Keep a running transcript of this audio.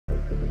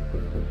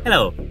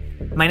Hello,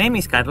 my name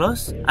is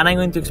Carlos, and I'm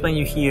going to explain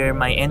you here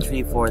my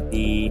entry for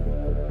the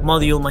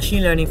module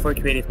Machine Learning for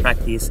Creative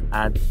Practice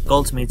at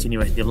Goldsmiths,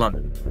 University of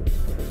London.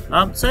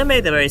 So I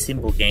made a very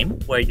simple game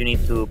where you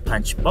need to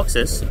punch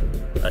boxes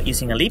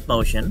using a leap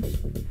motion,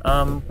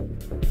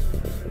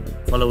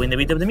 following the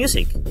beat of the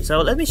music.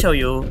 So let me show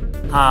you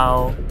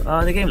how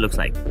the game looks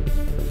like.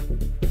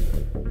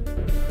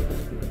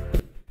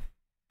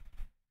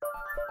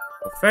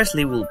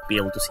 Firstly, we'll be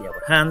able to see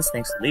our hands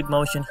thanks to the leap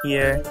motion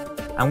here,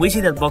 and we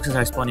see that boxes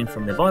are spawning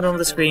from the bottom of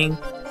the screen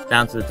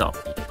down to the top,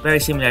 very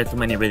similar to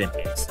many rhythm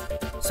games.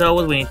 So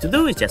what we need to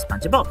do is just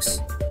punch a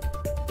box.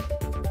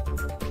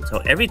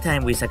 So every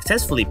time we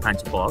successfully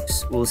punch a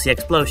box, we'll see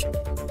explosion.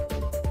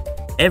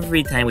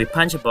 Every time we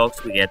punch a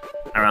box, we get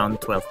around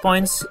 12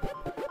 points,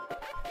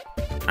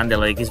 and the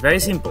logic is very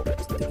simple,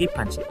 just to keep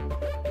punching.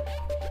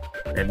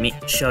 Let me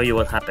show you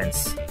what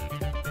happens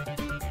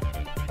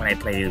when I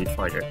play it a bit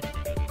further.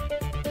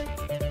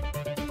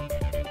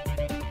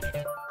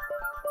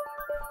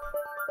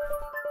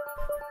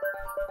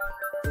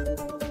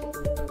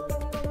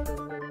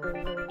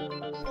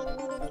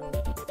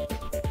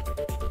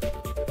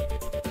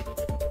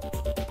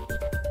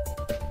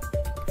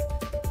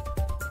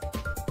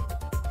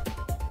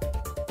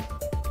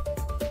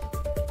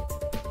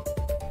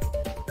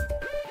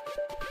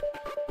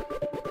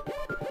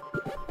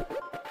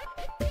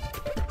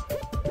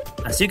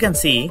 As you can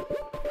see,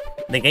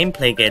 the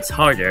gameplay gets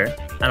harder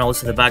and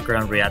also the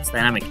background reacts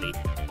dynamically.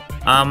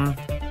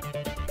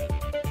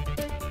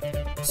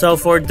 So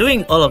for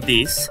doing all of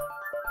this,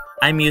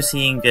 I'm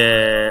using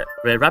the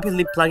Rapid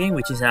Leap plugin,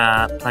 which is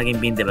a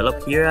plugin being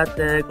developed here at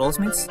the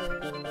Goldsmiths.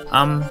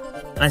 And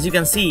as you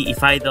can see,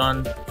 if I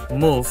don't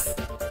move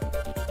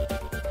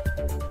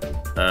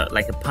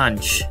like a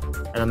punch,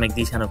 I don't make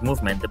this kind of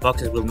movement, the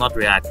boxes will not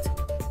react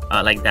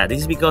like that.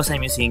 This is because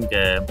I'm using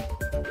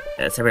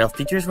several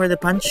features for the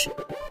punch,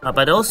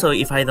 but also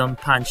if I don't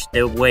punch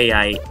the way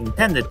I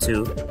intended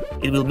to,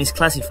 it will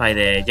misclassify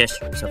the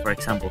gesture. So for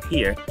example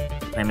here,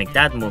 if I make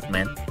that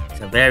movement, it's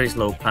a very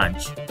slow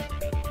punch.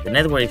 The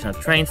network is not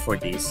trained for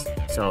this,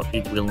 so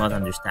it will not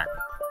understand.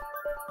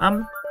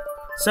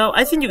 So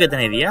I think you get an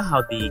idea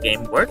how the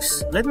game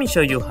works. Let me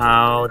show you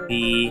how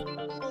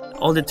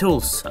all the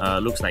tools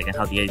looks like and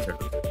how the editor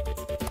looks.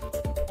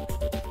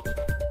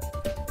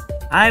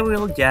 I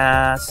will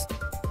just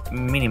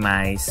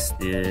minimize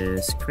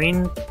the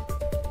screen,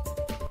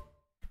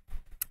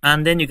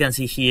 and then you can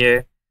see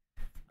here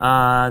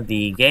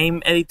the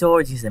game editor.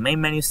 This is the main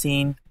menu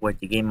scene where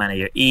the game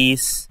manager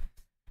is,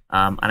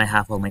 and I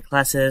have all my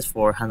classes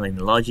for handling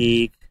the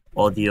logic,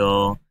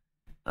 audio,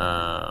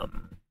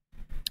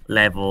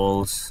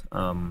 levels,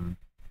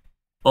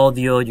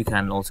 audio. You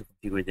can also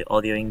configure the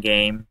audio in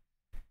game.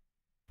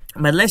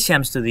 But let's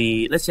jump to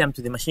the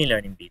machine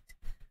learning bit.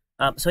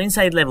 So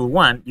inside level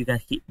 1, you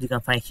can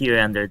find here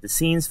under the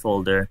scenes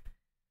folder,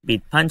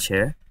 bit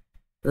puncher.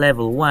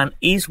 Level 1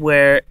 is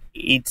where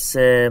it's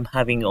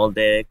having all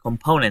the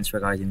components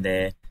regarding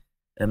the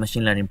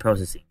machine learning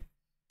processing.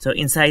 So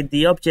inside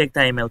the object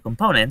IML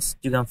components,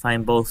 you can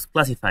find both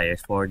classifiers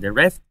for the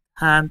left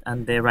hand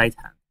and the right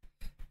hand.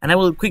 And I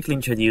will quickly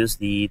introduce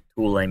the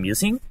tool I'm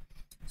using.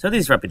 So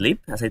this is Rapid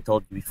Leap, as I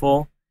told you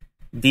before.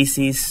 This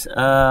is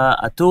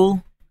a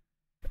tool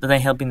that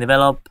I'm helping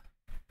develop.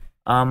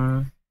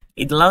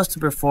 It allows to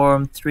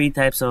perform 3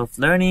 types of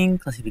learning: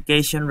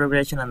 classification,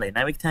 regression, and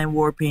dynamic time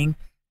warping.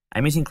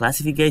 I'm using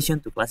classification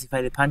to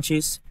classify the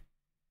punches,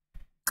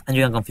 and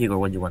you can configure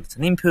what you want as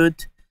an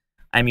input.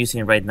 I'm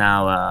using right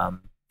now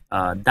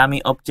a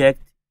dummy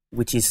object,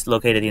 which is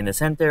located in the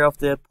center of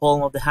the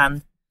palm of the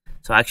hand.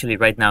 So actually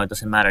right now it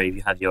doesn't matter if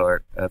you have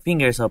your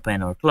fingers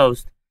open or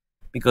closed,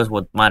 because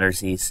what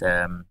matters is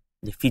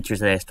the features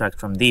that I extract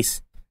from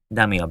this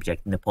dummy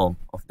object in the palm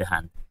of the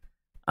hand.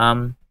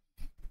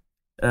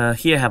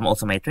 Here I have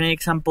also my training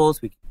examples,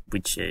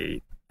 which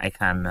I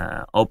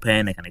can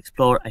open, I can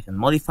explore, I can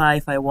modify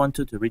if I want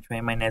to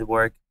retrain my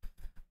network.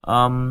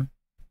 And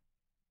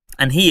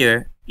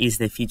here is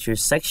the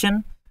features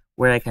section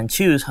where I can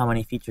choose how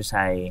many features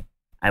I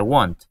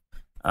want.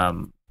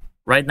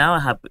 Right now I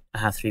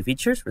have 3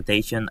 features: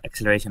 rotation,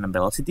 acceleration, and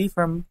velocity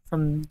from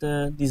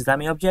this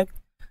dummy object.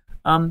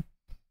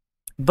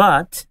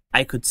 But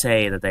I could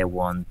say that I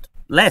want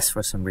less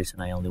for some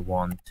reason. I only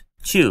want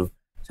 2.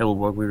 So I will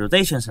work with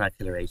rotations and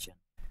acceleration.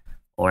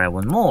 Or I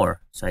want more,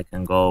 so I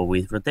can go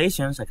with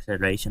rotations,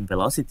 acceleration,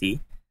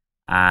 velocity,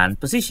 and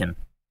position.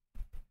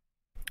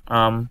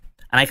 And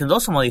I can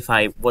also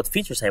modify what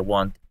features I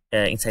want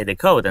inside the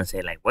code and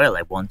say, like, well,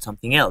 I want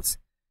something else.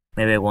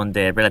 Maybe I want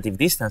the relative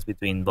distance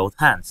between both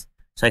hands.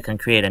 So I can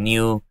create a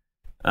new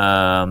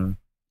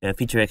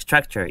feature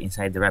extractor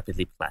inside the Rapid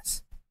Leap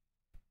class.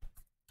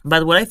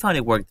 But what I found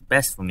it worked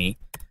best for me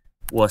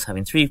was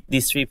having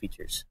these 3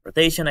 features: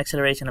 rotation,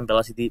 acceleration, and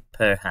velocity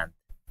per hand.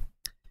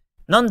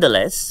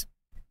 Nonetheless,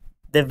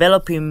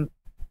 developing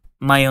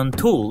my own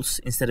tools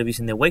instead of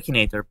using the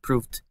Wakinator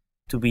proved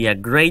to be a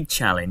great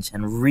challenge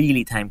and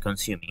really time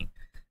consuming,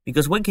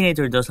 because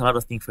Wakinator does a lot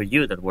of things for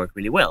you that work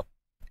really well,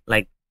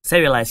 like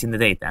serializing the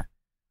data.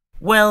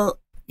 Well,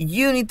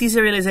 Unity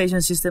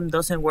serialization system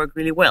doesn't work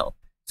really well.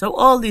 So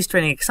all these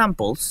training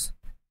examples,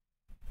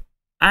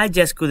 I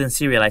just couldn't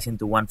serialize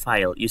into one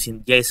file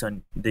using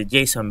JSON, the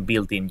JSON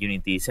built-in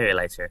Unity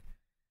serializer.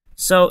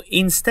 So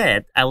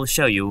instead, I will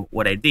show you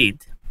what I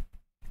did.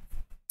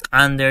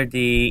 In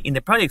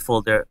the project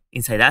folder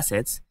inside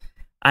assets,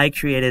 I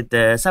created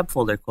the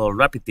subfolder called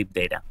rapid tip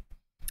data.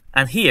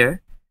 And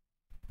here,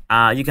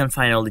 you can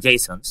find all the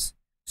JSONs.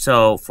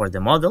 So for the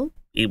model,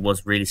 it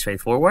was really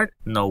straightforward.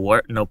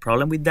 No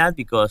problem with that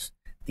because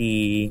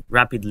the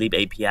rapid lib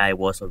API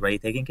was already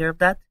taking care of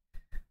that.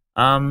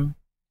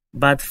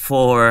 But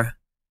for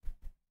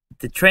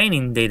the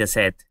training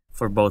dataset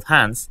for both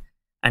hands,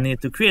 I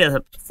needed to create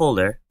a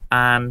folder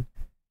and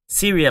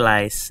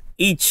serialize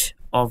each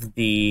of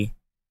the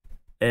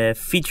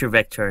feature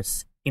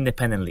vectors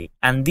independently.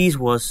 And this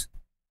was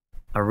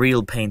a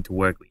real pain to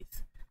work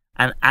with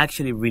and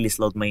actually really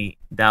slowed me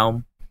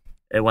down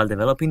while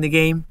developing the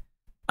game.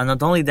 And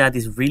not only that,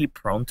 it's really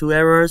prone to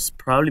errors,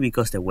 probably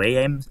because the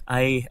way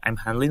I'm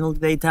handling all the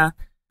data.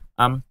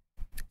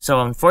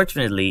 So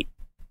unfortunately,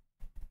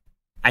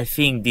 I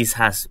think this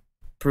has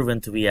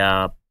proven to be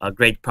a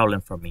great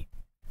problem for me.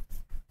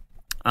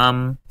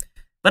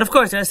 But of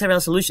course, there are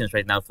several solutions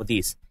right now for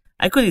this.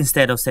 I could,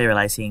 instead of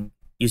serializing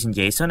using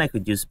JSON, I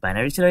could use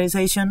binary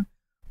serialization,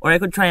 or I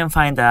could try and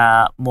find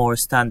a more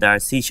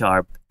standard C#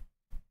 JSON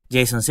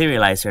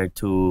serializer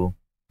to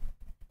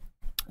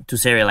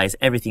serialize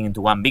everything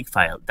into one big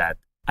file that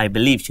I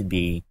believe should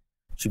be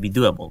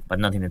doable, but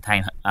not in the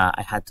time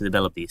I had to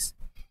develop this.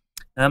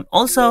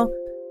 Also,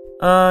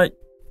 there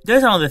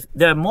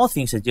are more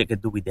things that you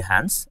could do with the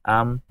hands.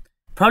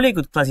 Probably I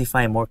could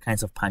classify more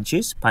kinds of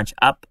punches: punch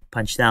up,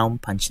 punch down,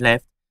 punch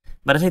left.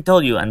 But as I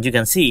told you, and you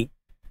can see,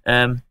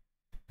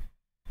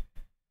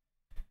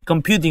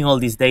 computing all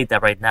this data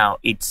right now,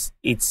 it's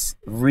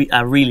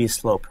a really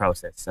slow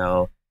process.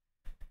 So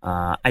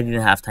I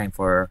didn't have time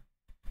for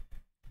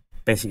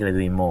basically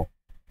doing more.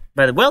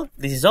 But well,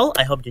 this is all.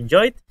 I hope you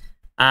enjoyed.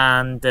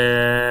 And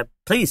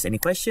please, any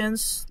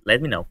questions,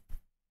 let me know.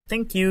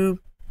 Thank you.